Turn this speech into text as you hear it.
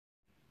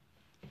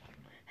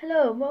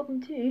Hello and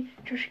welcome to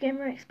Josh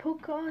Gamer X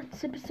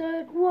Podcast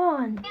episode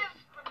 1.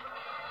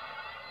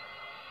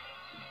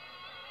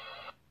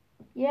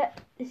 Yeah,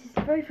 this is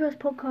the very first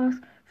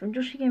podcast from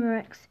Josh Gamer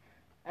X,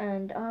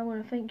 and I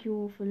want to thank you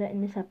all for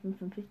letting this happen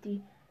from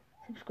 50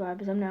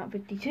 subscribers. I'm now at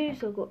 52,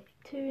 so I've got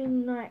 2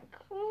 in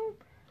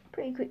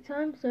pretty quick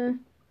time, so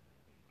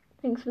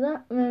thanks for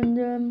that.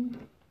 And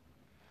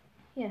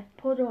yeah,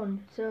 pod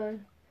on. So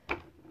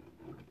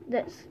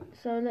let's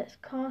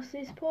cast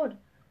this pod.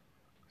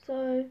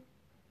 So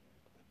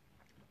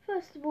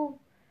first of all,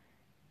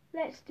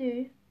 let's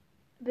do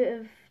a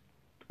bit of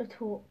a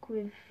talk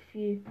with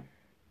you.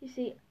 You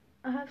see,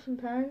 I have some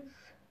plans.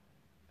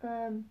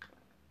 I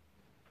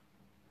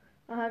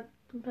have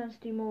some plans to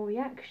do more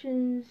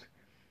reactions,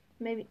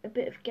 maybe a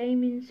bit of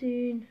gaming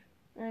soon,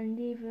 and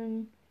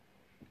even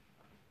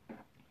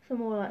some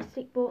more like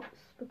stick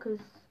bots, because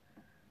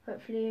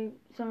hopefully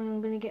something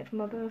I'm going to get for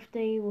my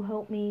birthday will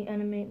help me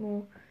animate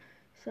more.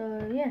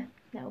 So yeah,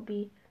 that'll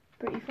be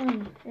pretty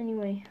fun.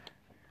 Anyway,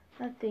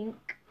 I think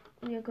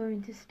we are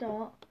going to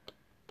start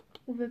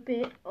with a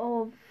bit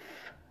of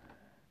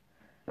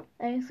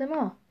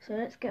ASMR, so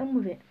let's get on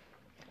with it.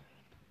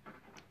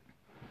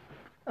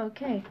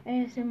 Okay,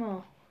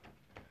 ASMR.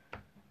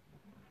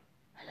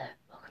 Hello,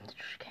 welcome to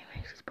Josh Gamer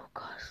X's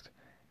podcast.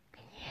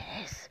 Can you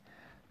hear this?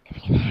 If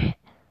you can hear it,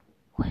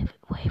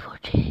 wave or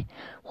cheer.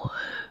 Whoa!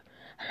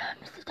 Hello,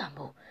 Mr.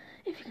 Dumble.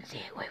 If you can see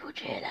it, wave or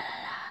cheer. La la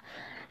la.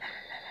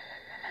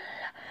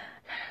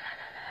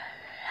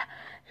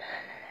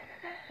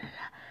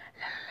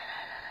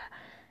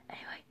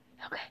 Anyway,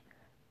 okay.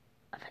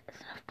 I think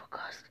that's enough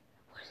podcast.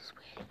 What is this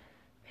weird?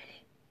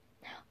 Really?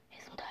 Now,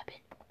 here's some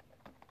typing.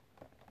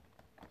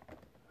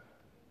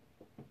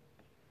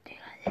 Do you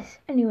like this?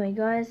 Anyway,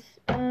 guys,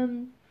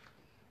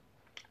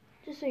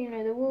 just so you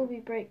know, there will be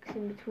breaks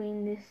in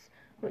between this,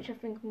 which I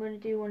think I'm going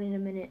to do one in a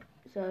minute.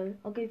 So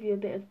I'll give you a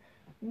bit of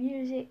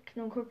music,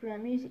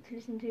 non-copyright music to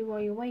listen to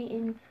while you're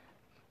waiting.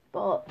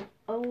 But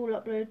I will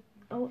upload.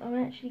 I'm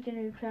actually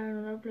going to plan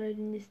on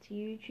uploading this to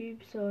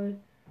YouTube. So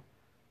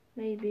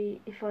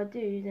maybe if I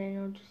do,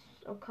 then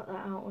I'll cut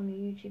that out on the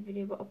YouTube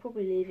video. But I'll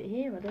probably leave it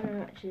here. I don't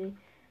know actually.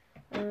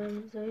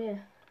 So yeah.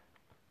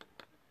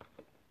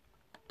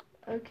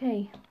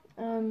 Okay.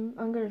 I'm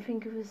going to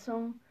think of a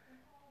song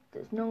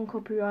that's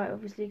non-copyright,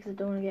 obviously, because I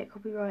don't want to get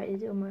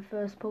copyrighted on my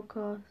first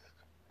podcast.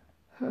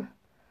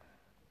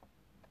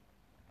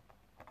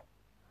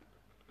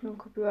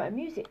 Non-copyrighted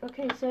music.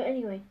 Okay, so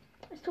anyway,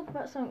 let's talk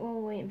about something while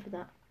we're waiting for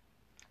that.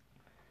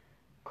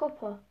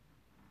 Copper.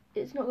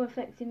 It's not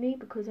affecting me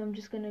because I'm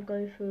just going to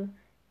go for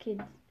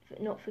kids,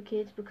 not for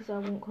kids, because I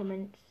want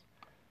comments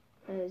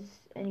as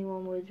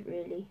anyone would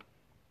really.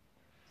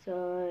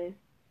 So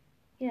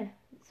yeah,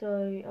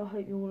 so I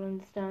hope you all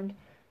understand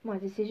my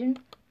decision.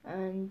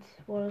 And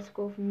while I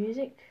score for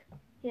music,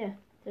 so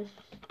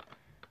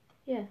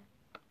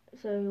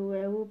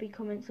there will be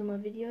comments on my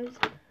videos,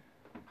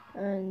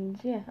 and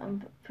yeah,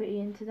 I'm pretty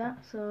into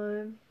that.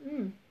 So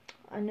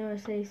I know I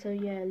say so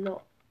a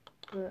lot,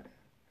 but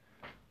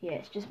yeah,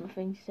 it's just my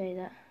thing to say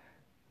that.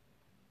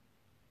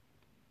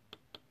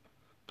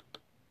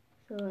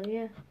 So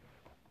yeah.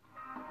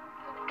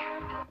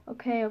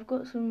 Okay, I've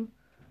got some.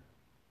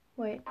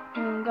 Wait,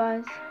 hang on,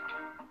 guys.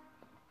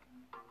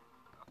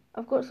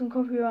 I've got some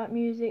copyright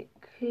music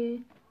here.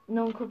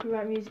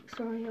 Non-copyright music,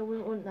 sorry, I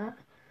wouldn't want that.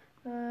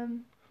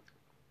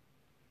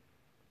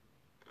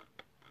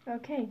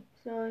 Okay,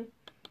 so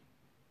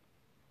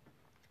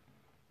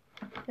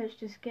let's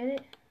just get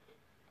it.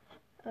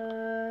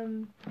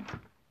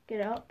 Get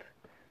it up.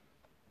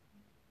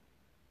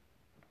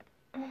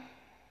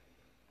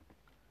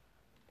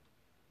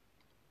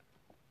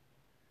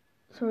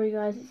 Sorry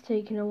guys, it's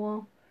taking a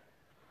while.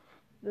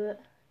 But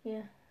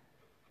yeah.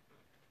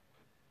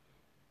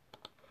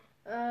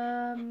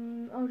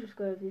 I'll just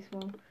go with this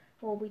one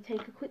while we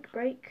take a quick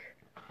break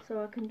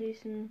so I can do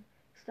some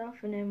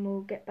stuff, and then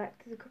we'll get back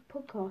to the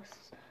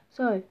podcasts.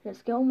 So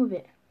let's get on with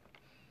it.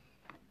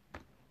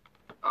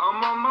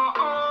 I'm on my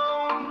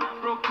own,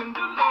 broken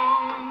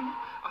alone.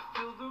 I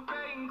feel the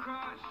rain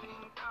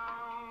crashing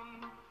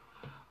down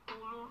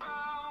all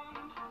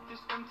around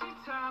this empty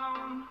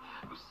town.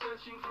 I'm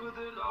searching for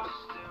the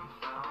lost and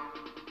found,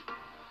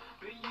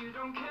 but you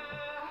don't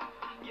care,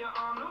 you're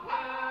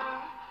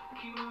unaware.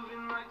 Keep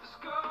moving like the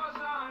scars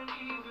aren't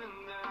even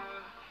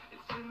there.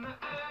 It's in the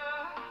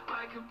air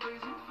like a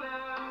blazing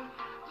flare.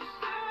 Just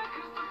stare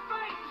 'cause the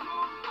flames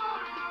will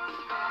burn us.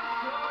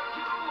 Thought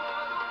you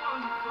were the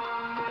one for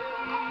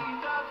me,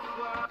 that's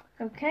why.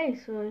 Okay,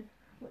 so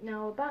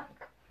now we're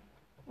back.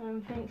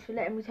 Thanks for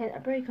letting me take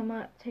that break. I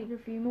might take a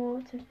few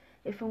more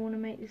if I want to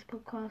make this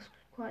podcast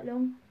quite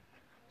long.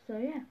 So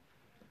yeah,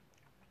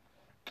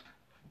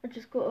 I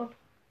just got to,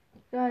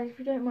 guys, if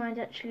you don't mind,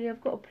 actually,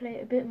 I've got to play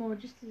it a bit more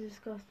just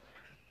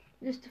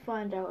to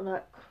find out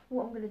like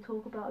what I'm going to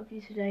talk about with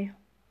you today,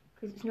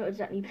 because it's not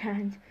exactly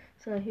planned.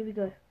 So here we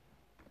go.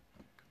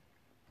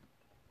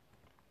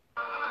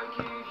 I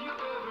gave you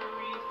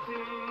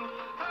everything,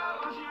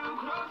 held you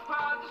close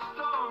by the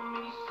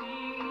stormy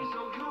seas.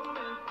 Oh, you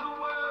meant the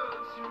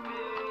world to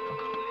me.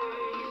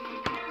 You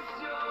can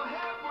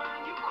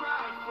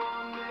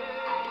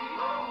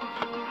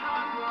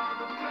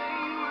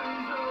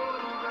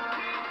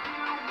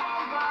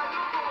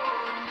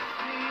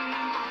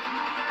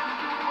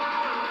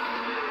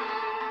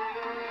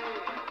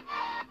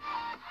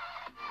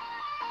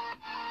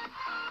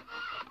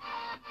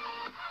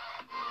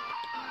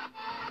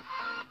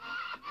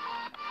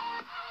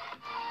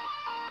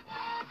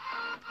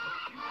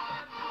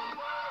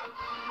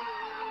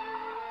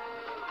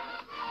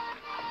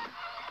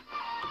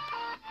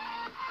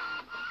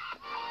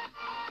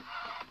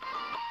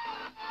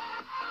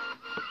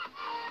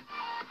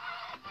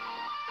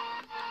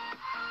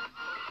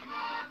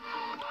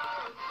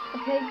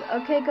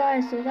Okay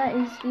guys, so that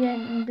is the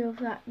end of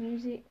that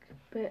music,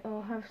 but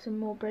I'll have some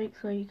more breaks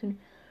so you can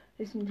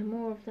listen to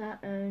more of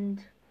that,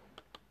 and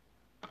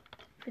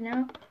for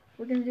now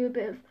we're going to do a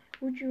bit of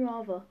would you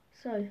rather.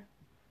 So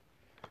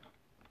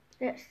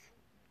let's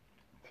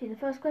see the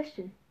first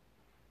question.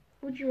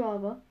 Would you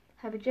rather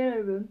have a jello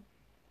room,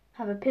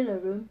 have a pillow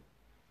room?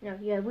 No,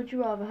 yeah, would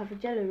you rather have a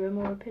jello room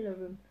or a pillow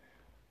room?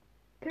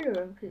 Pillow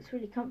room, because it's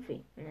really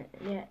comfy, and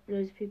yeah,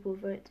 loads of people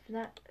voted for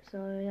that,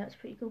 so that's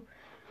pretty cool.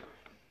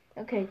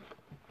 Okay,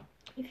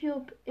 if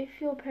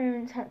your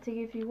parents had to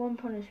give you one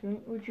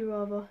punishment, would you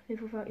rather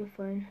live without your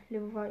phone,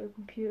 live without your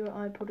computer,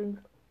 iPod, and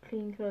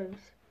clean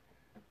clothes?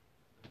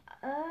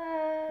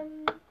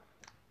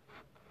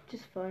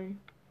 Just phone,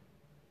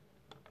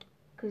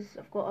 because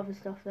I've got other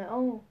stuff there.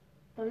 Oh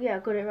yeah, I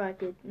got it right.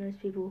 Good. Most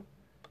people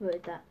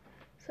voted that.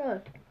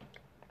 So,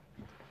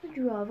 would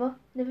you rather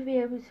never be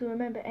able to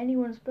remember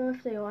anyone's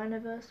birthday or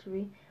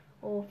anniversary,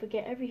 or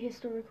forget every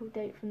historical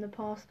date from the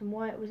past and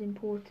why it was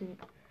important?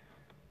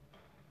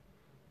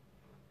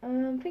 I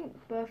think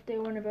birthday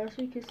or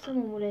anniversary, because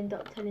someone will end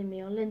up telling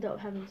me. I'll end up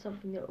having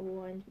something that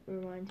will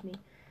remind me.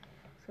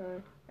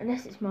 So,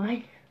 unless it's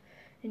mine.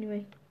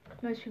 Anyway,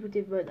 most people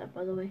did vote that,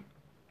 by the way.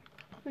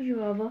 Would you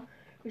rather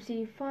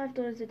receive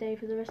 $5 a day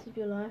for the rest of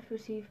your life,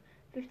 receive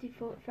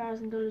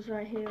 $50,000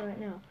 right here, right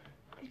now?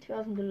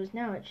 $50,000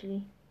 now,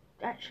 actually.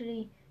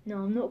 Actually, no,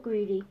 I'm not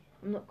greedy.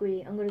 I'm not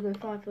greedy. I'm going to go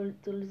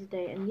 $5 a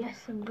day. And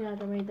yes, I'm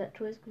glad I made that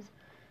choice, because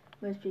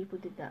most people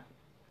did that.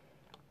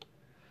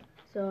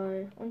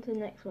 So, on to the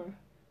next one.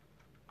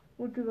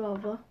 Would you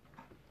rather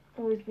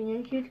always be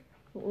naked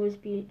or always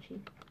be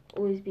itchy?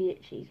 Always be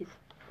itchy, because,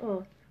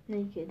 oh,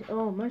 naked.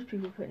 Oh, most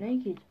people put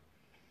naked.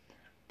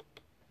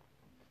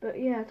 But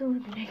yeah, I don't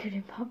want to be naked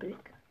in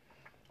public.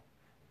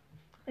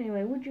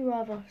 Anyway, would you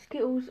rather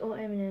Skittles or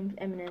M&M's?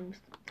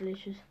 M&M's,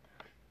 delicious.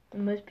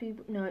 And most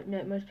people, no,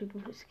 most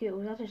people put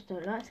Skittles. I just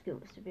don't like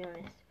Skittles, to be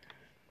honest.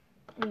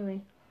 Anyway,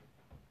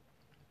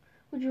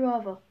 would you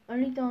rather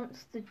only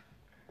dance the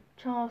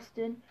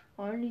Charleston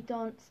or only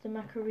dance the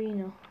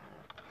Macarena?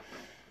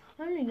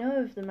 I only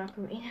know of the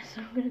Macarena,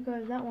 so I'm going to go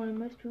with that one, and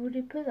most people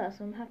did put that,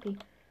 so I'm happy.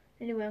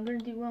 Anyway, I'm going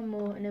to do one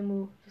more, and then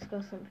we'll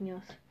discuss something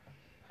else.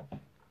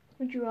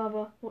 Would you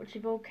rather watch a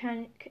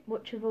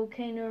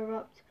volcano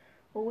erupt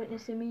or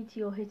witness a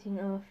meteor hitting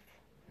Earth?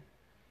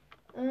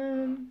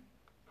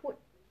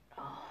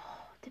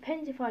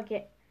 Depends if I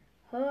get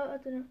hurt, I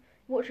don't know.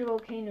 Watch a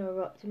volcano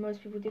erupt, and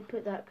most people did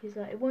put that, because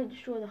it won't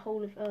destroy the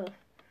whole of Earth.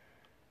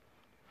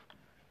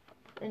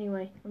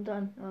 Anyway, I'm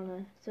done. I don't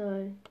know.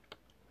 So,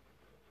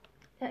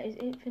 that is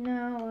it for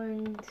now,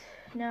 and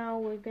now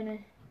we're gonna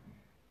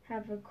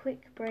have a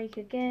quick break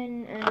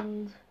again,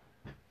 and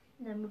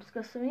then we'll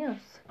discuss something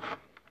else.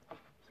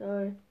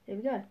 So, here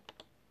we go.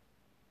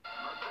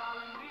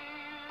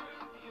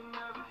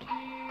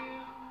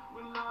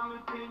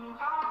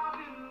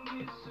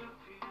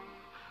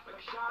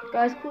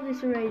 Guys, call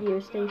this a radio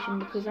station,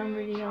 because I'm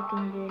really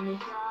liking doing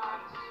this.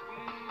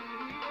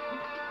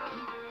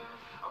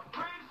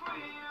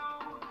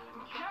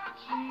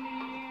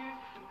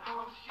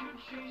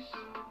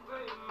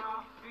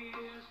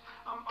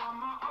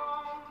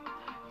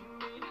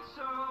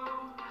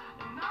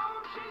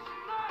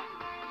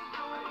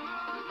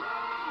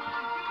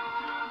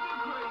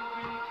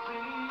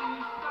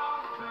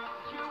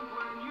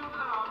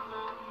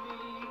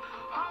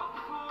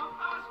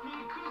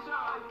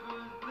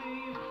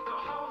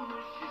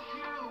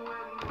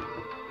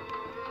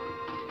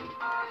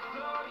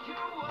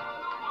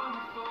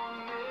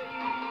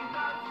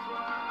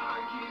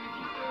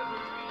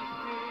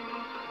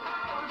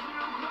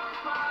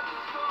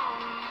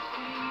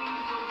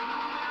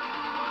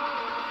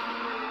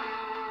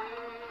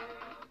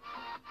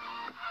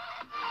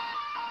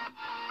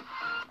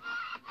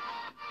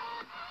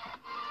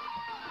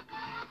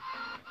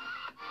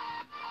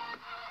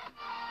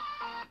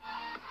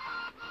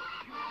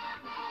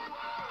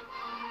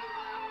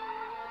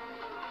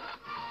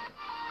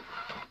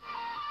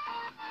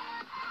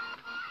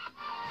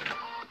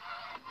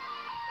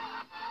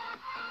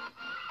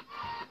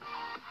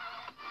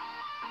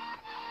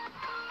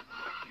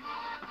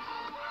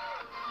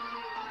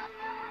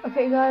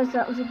 Okay guys,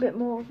 that was a bit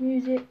more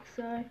music,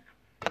 so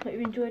hope you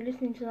enjoyed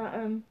listening to that.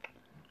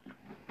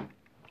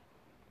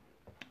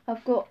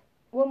 I've got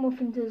one more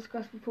thing to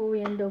discuss before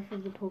we end off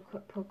with the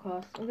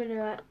podcast. I'm going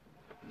to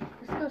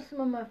discuss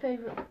some of my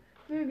favourite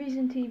movies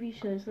and TV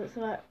shows. That's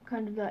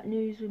kind of like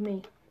news with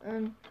me.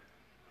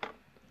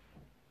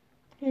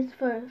 Here's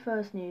the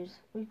first news.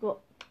 We've got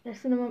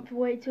less than a month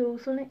away till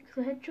Sonic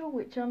the Hedgehog,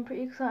 which I'm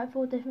pretty excited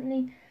for,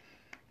 definitely.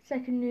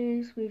 Second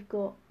news, we've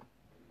got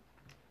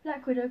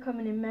Black Widow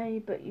coming in May,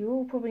 but you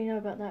all probably know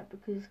about that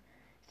because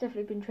it's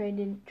definitely been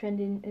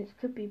trending. It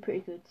could be pretty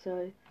good,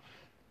 so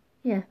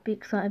yeah, be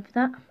excited for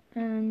that.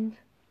 And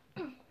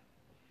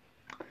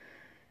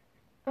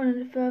on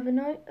a further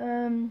note, I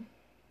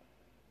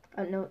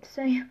don't know what to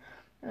say.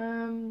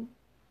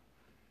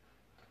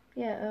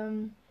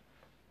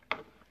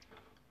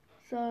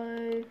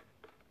 So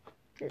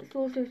let's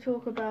also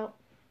talk about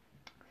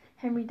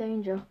Henry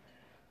Danger.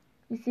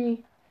 You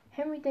see,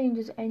 Henry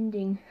Danger's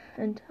ending,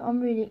 and I'm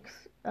really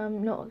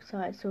not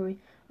excited. Sorry,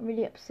 I'm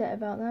really upset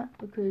about that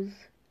because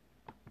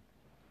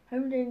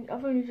Henry Danger.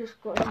 I've only just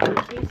got into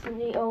it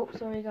recently. Oh,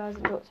 sorry guys,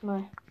 I dropped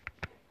my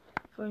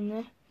phone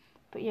there.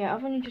 But yeah,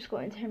 I've only just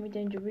got into Henry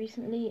Danger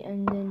recently,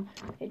 and then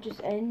it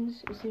just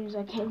ends as soon as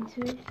I get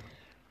into it.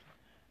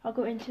 I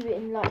got into it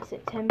in like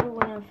September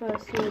when I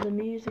first saw the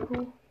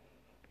musical.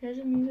 There's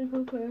a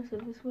musical Curse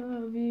of the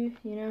Swerve, you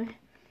know.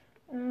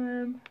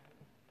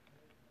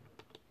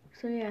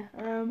 So yeah,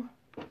 I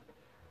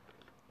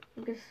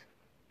guess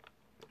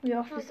we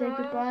have to say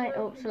goodbye.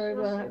 Oh, sorry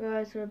about that,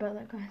 guys. Sorry about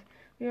that, guys.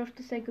 We have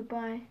to say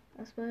goodbye,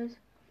 I suppose.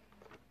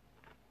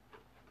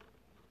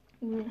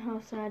 Even how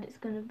sad it's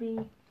gonna be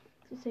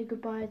to say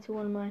goodbye to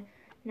one of my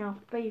now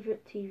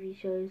favourite TV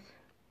shows,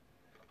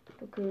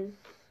 because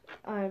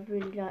I've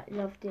really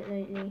loved it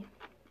lately,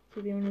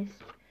 to be honest,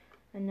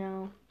 and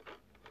now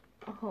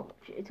I can't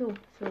watch it at all.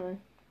 So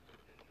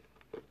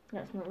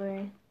that's not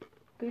very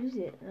good, is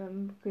it?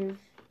 Because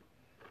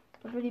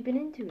I've really been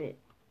into it.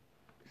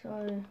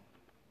 So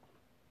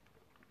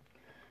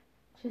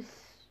just,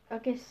 I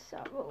guess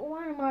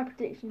one of my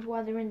predictions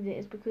why they're ending it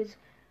is because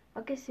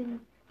I guess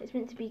it's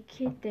meant to be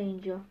Kid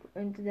Danger,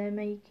 and they're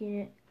making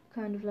it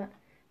kind of like,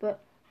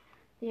 but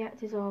the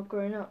actors are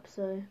grown up,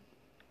 so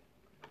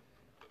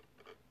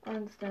I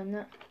understand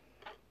that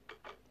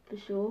for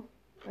sure,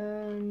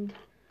 and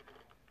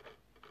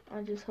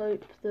I just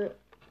hope that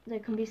there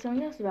can be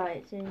something else about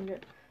it, and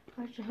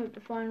I just hope the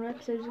final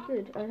episodes are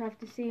good. I'd have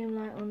to see them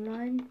like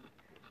online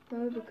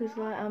though, because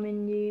like I'm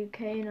in the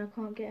UK and I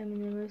can't get them,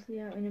 and they're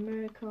mostly out in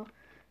America.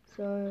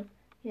 So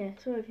yeah,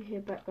 sorry if you hear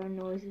background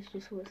noise, it's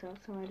just what's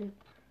outside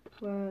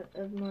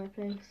of my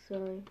place,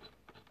 so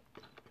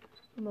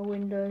my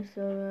window.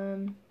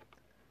 So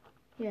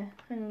yeah,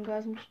 hang on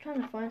guys, I'm just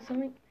trying to find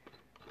something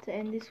to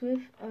end this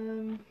with.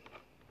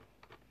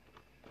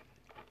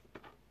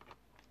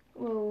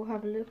 We'll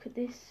have a look at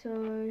this.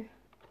 So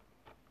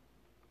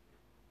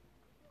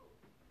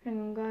hang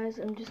on guys,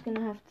 I'm just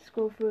gonna have to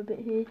scroll through a bit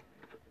here,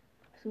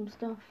 some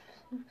stuff,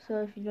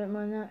 so if you don't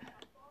mind that.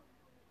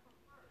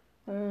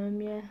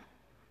 Yeah.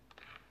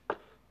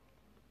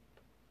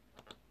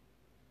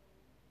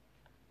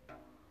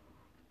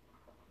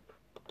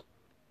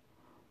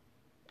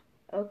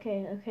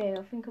 Okay,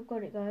 I think I've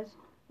got it guys.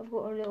 I've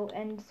got a little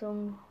end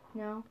song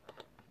now.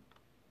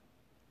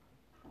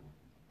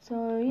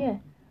 So yeah,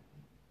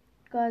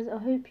 guys, I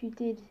hope you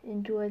did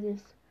enjoy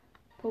this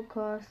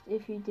podcast.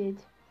 If you did,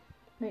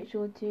 make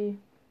sure to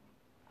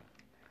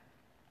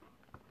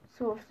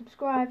sort of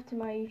subscribe to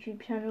my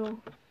YouTube channel.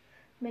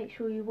 Make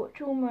sure you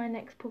watch all my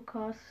next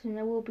podcasts, and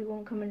there will be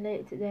one coming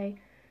later today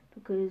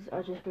because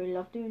I just really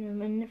love doing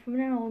them. And from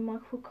now on, my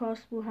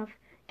podcasts will have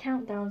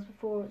countdowns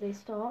before they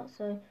start,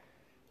 so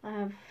I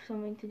have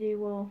something to do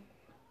while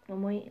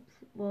I'm waiting.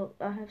 Well,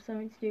 I have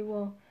something to do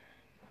while.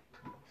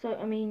 So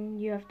I mean,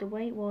 you have to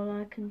wait while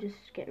I can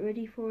just get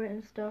ready for it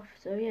and stuff.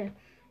 So yeah,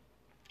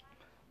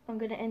 I'm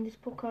gonna end this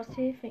podcast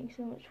here. Thanks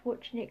so much for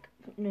watching it.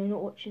 No,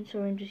 not watching.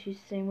 Sorry, I'm just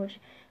used to saying watch.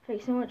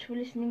 Thanks so much for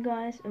listening,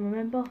 guys. And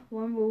remember,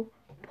 one rule: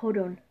 pod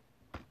on.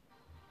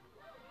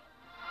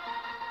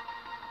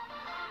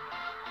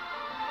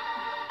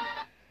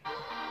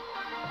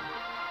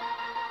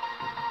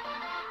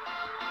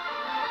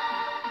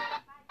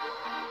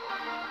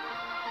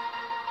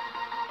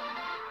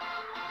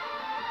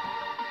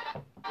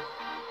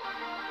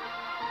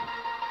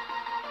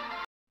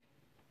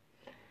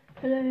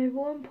 Hello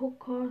everyone,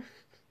 podcast,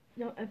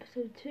 no,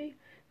 episode 2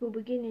 will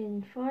begin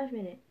in 5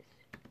 minutes.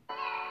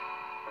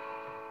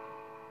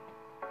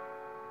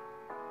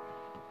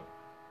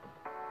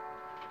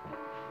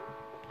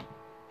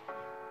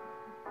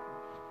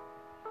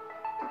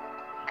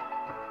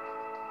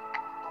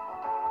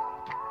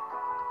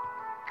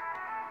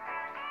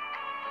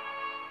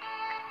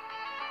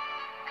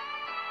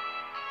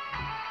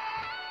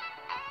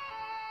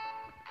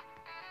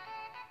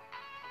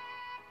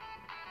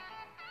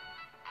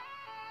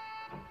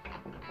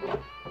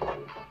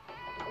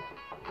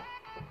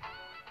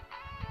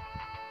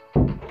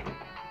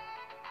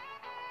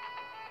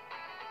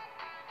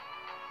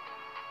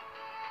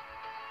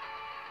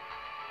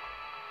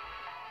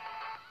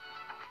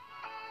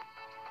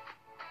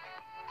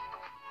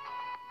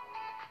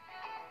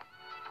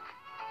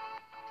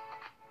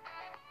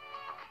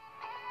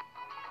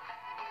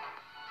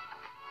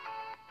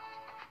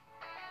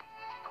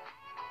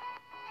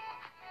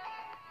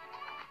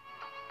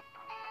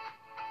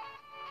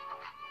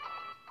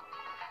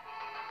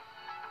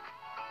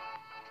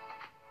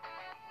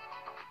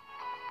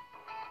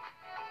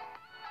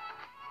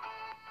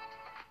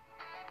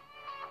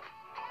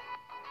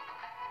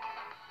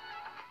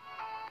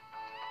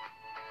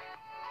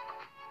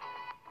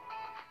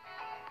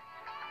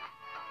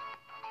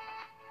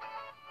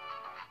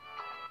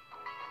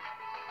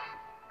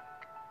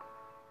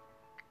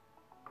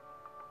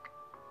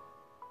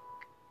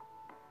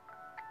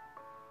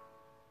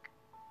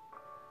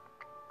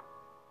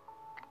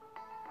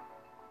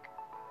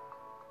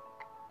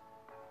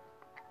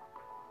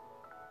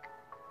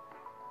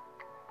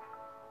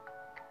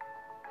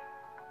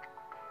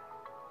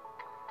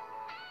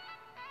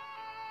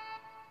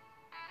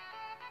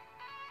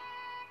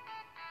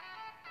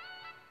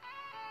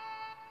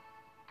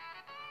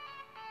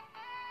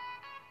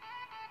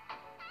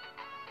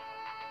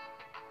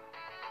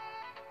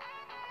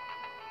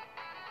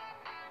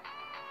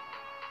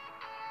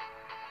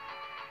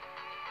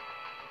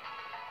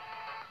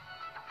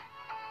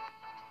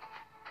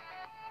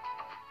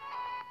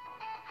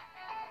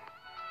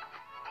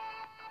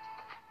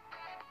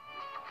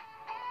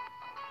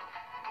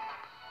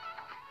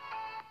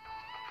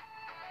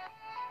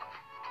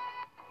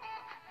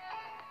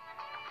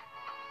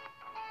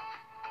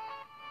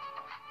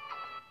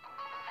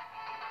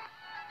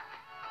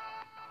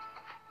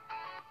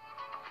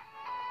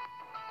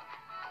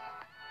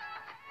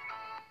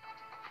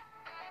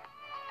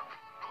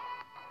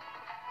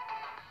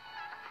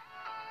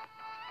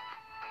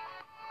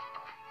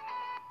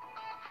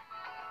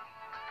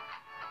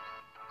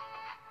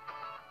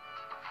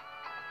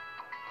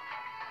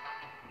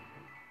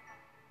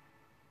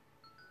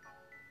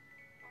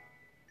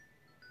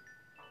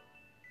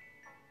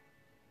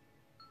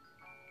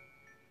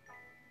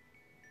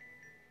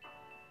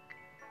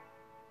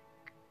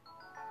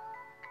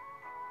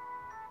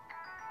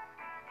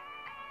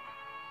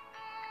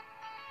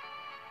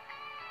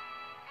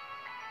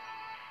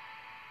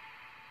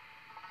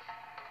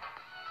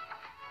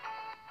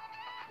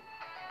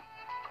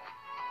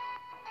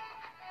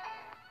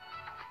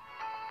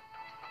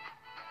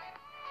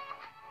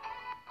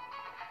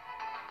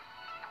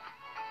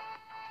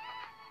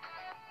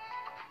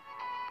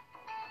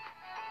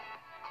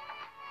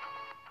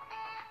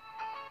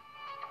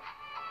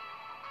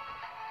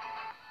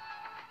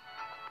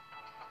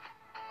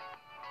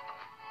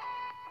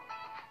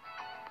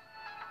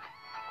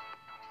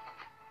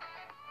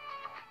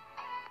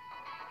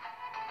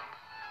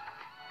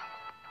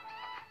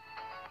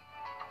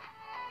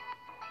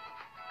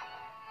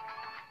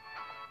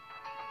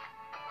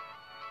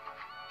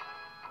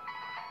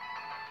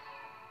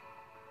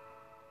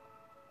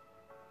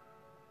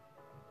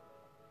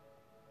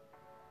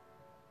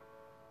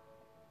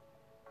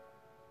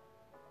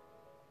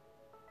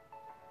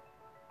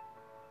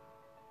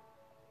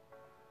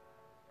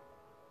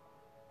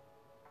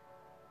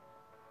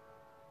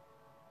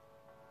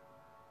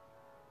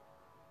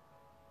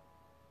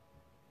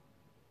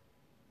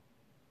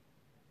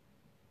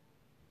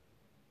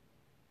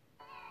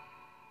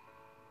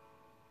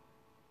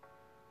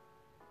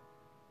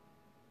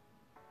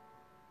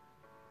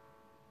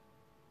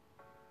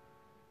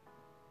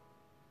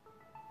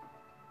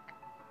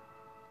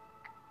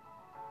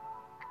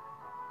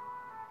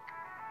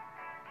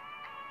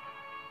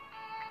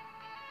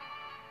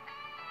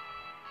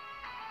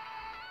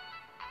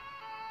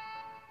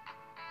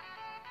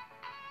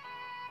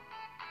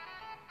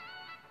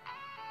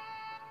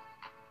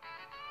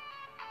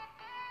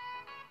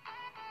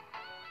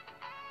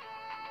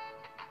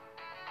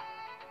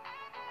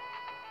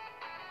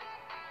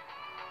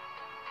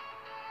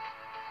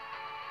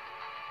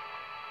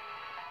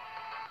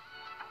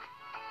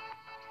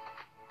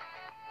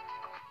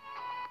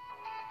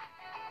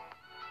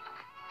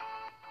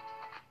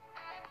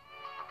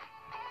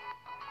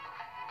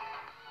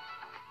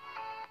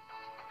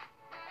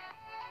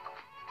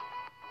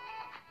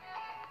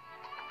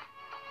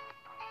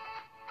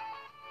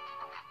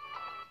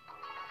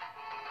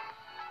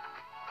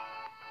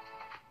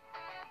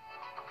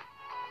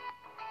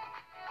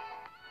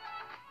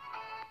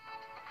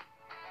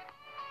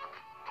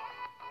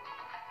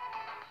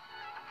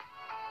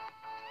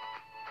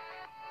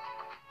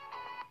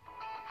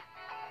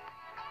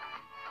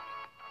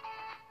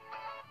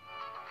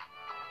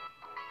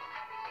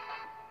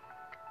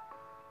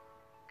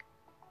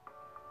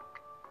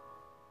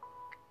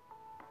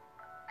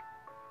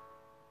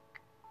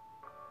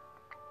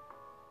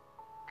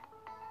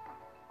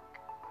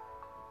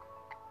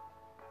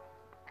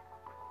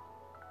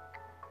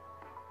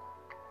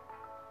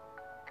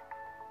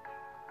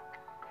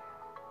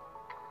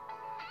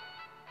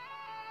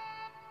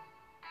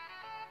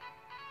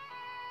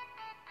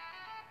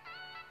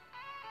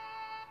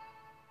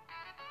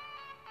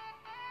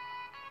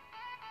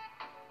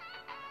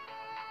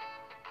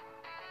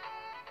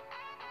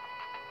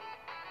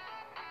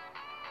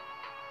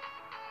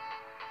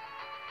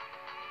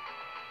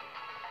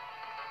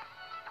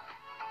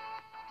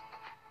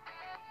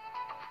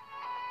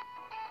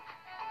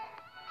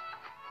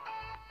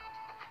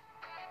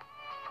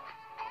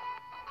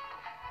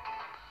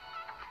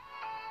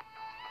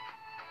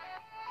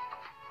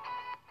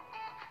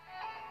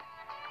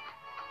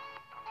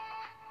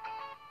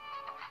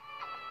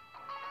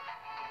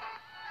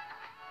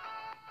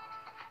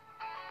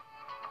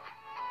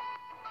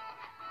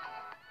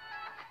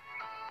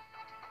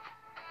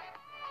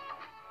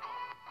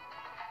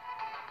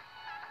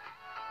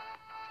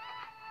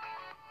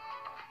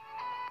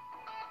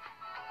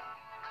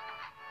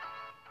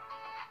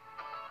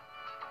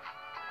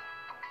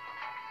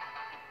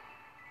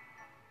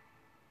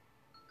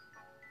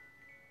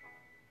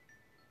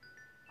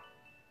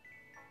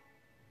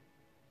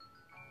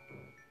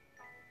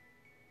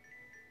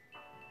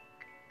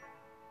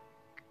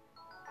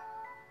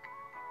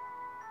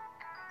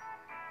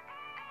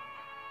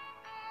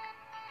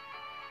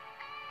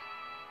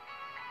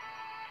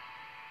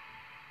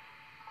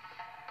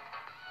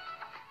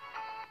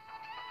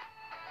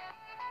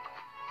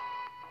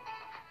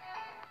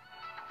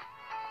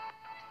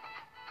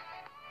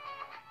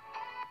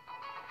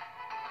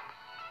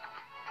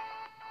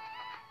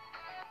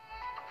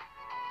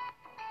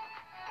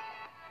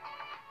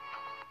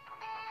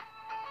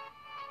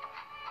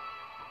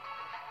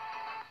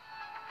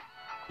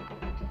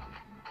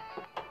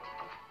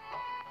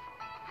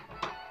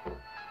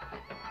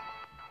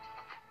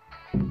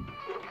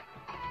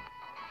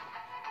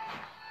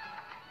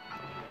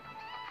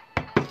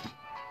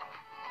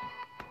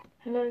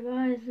 Hello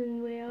guys,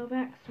 and we are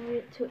back. Sorry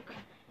it took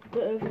a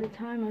bit over the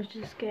time, I was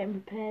just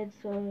getting prepared.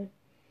 So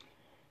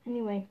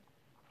anyway,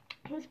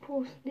 this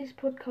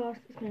podcast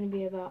is going to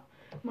be about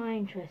my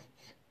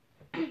interests.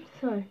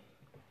 So,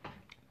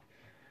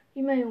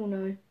 you may all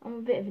know I'm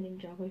a bit of a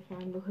Ninjago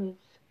fan because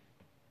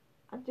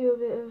I do a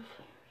bit of,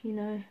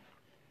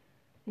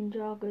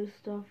 Ninjago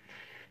stuff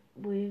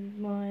with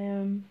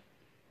my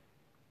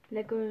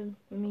Lego,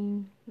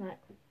 like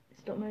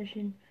stop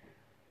motion,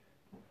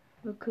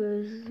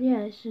 because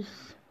it's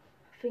just,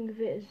 I think of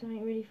it as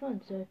something really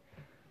fun, so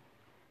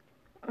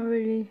I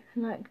really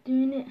like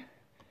doing it,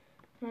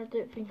 and I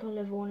don't think I'll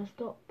ever want to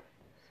stop,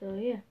 so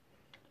yeah.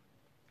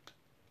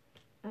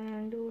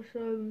 And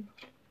also,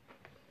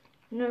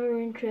 another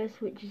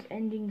interest which is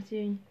ending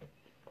soon,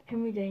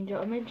 Henry Danger.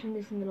 I mentioned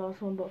this in the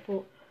last one, but I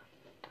thought,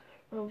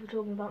 while we're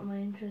talking about my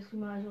interests, we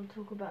might as well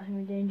talk about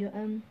Henry Danger.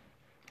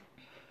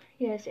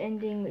 It's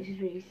ending, which is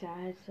really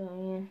sad,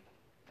 so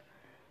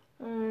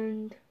yeah.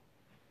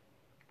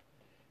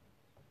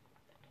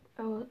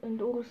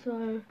 And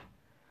also,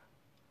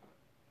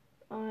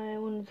 I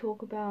want to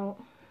talk about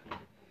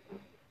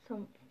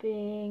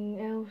something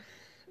else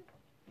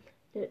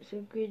that's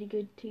a really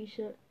good TV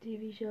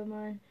show of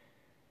mine,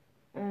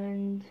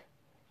 and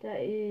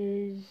that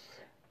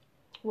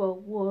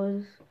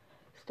was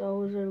Star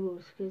Wars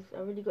Rebels, because I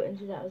really got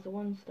into that as the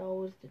one Star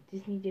Wars that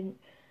Disney didn't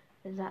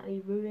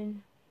exactly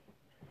ruin.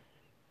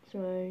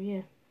 So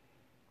yeah.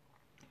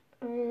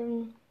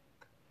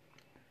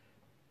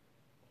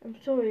 I'm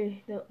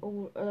sorry that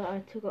I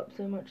took up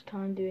so much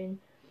time doing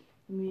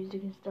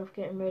music and stuff,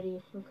 getting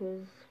ready,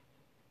 because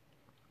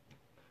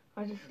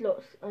I just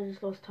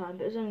lost time,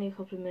 but it was only a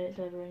couple of minutes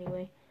over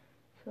anyway.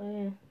 So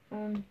yeah.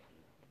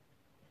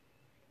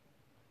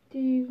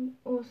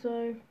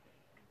 Also,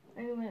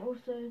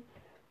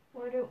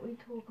 why don't we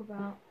talk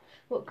about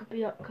what could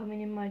be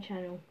upcoming in my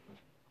channel?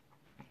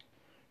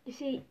 You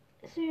see,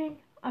 soon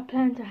I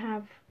plan to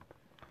have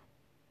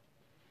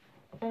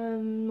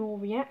more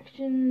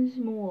reactions,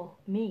 more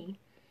me,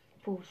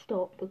 full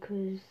stop,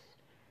 because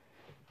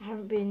I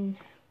haven't been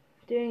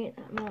doing it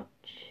that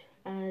much,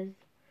 as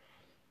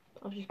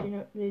I've just been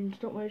uploading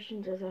stop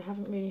motions, as I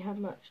haven't really had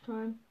much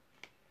time.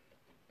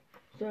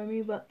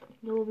 So but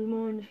there will be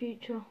more in the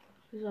future,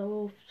 because I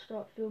will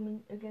start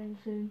filming again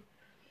soon.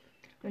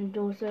 And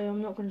also,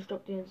 I'm not going to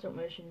stop doing stop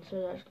motion,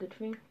 so that's a good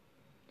thing.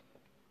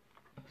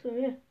 So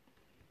yeah.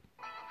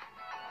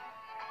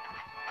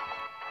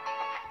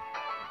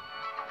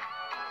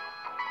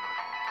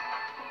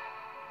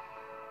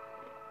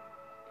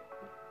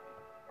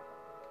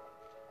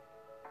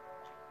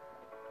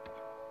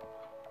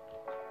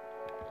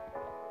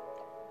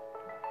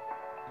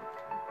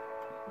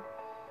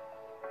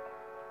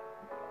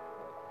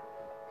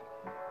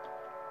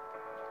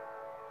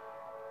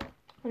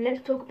 And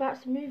let's talk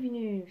about some movie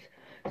news.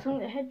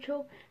 Sonic the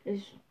Hedgehog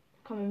is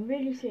coming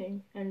really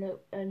soon, and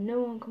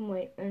no one can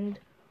wait. And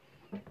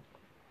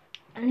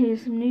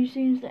here's some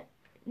news that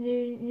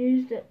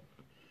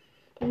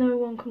no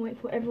one can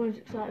wait for. Everyone's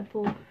excited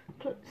for.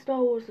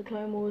 Star Wars: The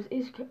Clone Wars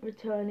is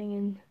returning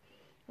in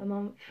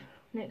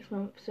next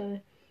month. So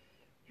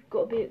you've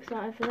got to be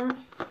excited for that,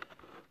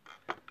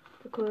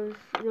 because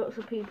lots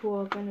of people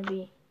are going to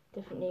be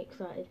definitely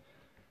excited.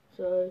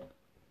 So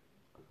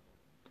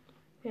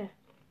yeah.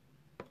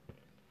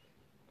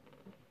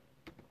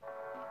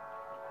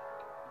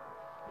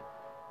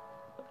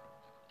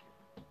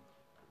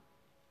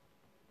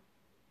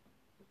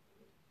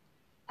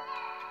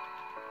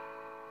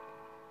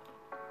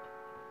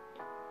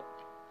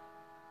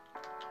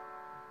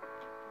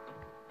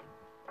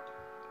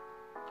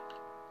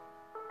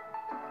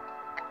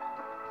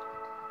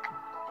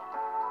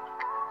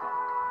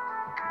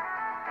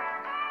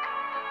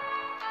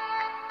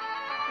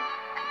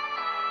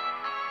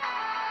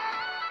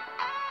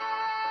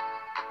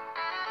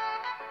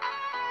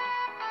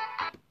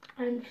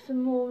 And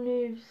some more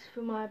news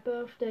for my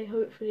birthday,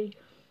 hopefully,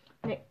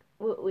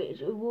 which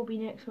will be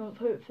next month.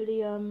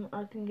 Hopefully,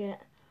 I can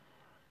get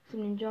some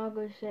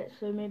Ninjago sets,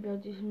 so maybe I'll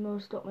do some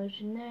more stop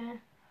motion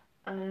there,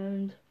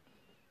 and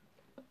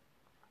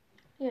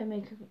yeah,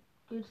 make a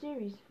good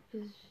series.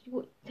 Because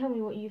tell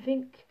me what you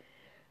think.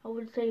 I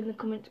would say in the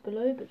comments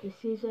below, but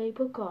this is a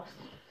podcast,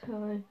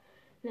 so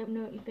let me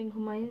know what you think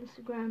on my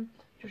Instagram,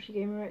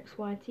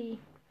 JoshyGamerXYT,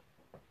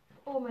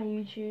 or my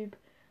YouTube,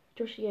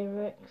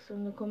 JoshyGamerX,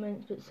 on the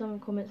comments. But some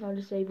comments I'll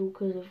disable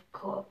because of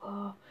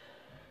copper.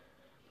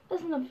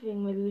 That's another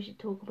thing maybe we should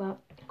talk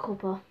about.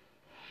 Copper.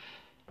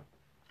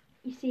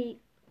 You see,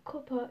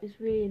 copper is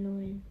really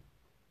annoying,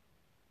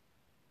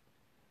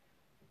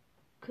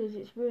 because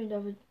it's ruined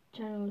other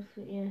channels.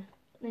 But yeah.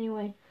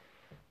 Anyway,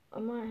 I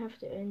might have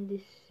to end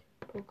this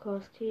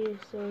podcast here,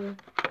 so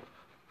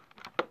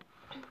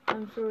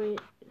I'm sorry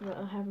that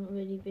I haven't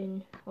really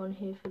been on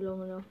here for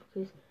long enough,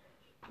 because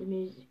the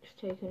music's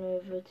taken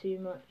over too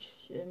much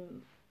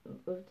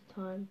of the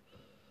time.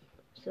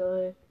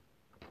 So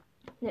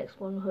next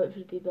one will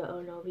hopefully be better,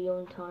 and I'll be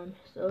on time.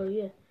 So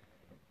yeah.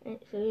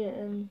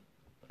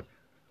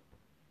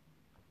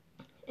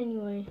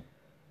 Anyway,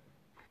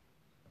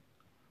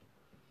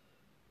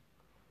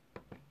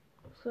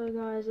 So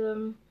guys,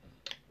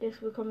 guess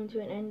we're coming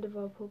to an end of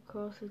our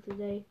podcast for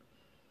today.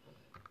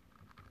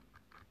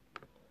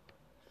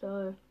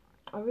 So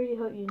I really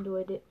hope you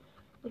enjoyed it.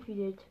 If you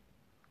did,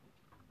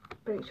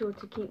 make sure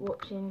to keep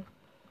watching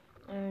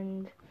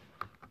and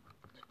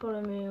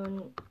follow me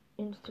on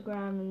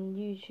Instagram and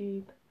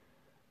YouTube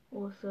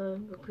also,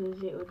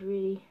 because it would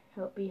really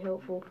be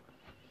helpful.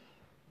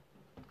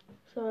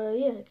 So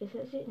yeah, I guess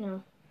that's it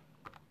now.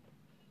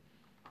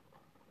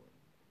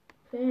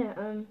 So yeah,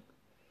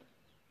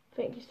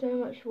 thank you so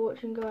much for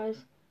watching, guys,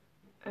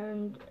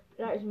 and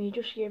that is me,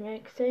 Josh Gamer,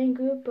 saying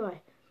goodbye.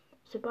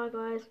 So bye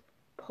guys,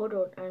 pod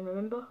on, and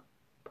remember,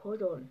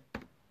 pod on.